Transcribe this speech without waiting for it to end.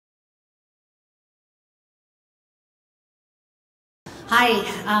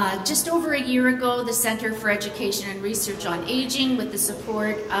Hi, just over a year ago, the Center for Education and Research on Aging, with the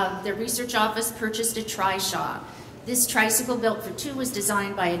support of the research office, purchased a tricyle. This tricycle built for two was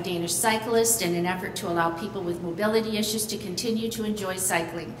designed by a Danish cyclist in an effort to allow people with mobility issues to continue to enjoy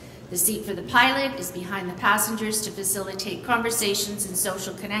cycling. The seat for the pilot is behind the passengers to facilitate conversations and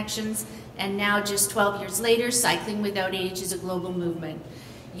social connections, and now just 12 years later, cycling without age is a global movement.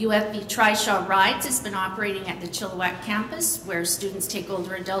 UFB Tricyle Rides has been operating at the Chilliwack campus, where students take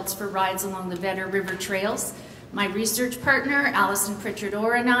older adults for rides along the Vedder River trails. My research partner, Alison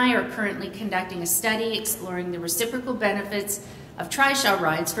Pritchard-Orr, and I are currently conducting a study exploring the reciprocal benefits of tricyle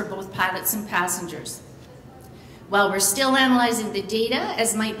rides for both pilots and passengers. While we're still analyzing the data,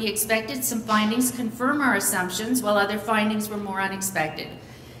 as might be expected, some findings confirm our assumptions, while other findings were more unexpected.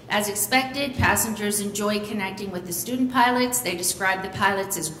 As expected, passengers enjoy connecting with the student pilots. They describe the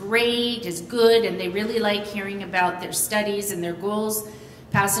pilots as great, as good, and they really like hearing about their studies and their goals.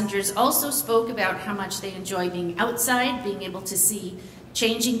 Passengers also spoke about how much they enjoy being outside, being able to see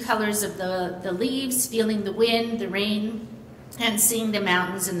changing colors of the leaves, feeling the wind, the rain, and seeing the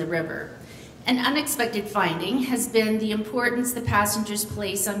mountains and the river. An unexpected finding has been the importance the passengers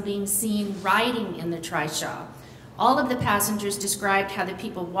place on being seen riding in the tricyle. All of the passengers described how the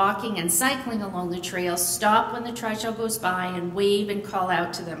people walking and cycling along the trail stop when the tricyle goes by and wave and call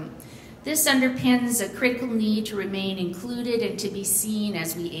out to them. This underpins a critical need to remain included and to be seen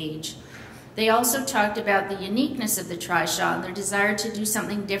as we age. They also talked about the uniqueness of the tricyle and their desire to do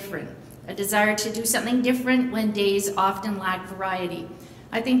something different, a desire to do something different when days often lack variety.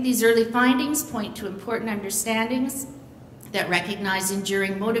 I think these early findings point to important understandings that recognize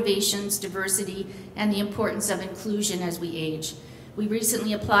enduring motivations, diversity, and the importance of inclusion as we age. We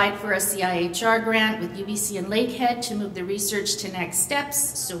recently applied for a CIHR grant with UBC and Lakehead to move the research to next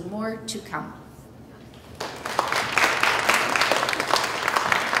steps, so more to come.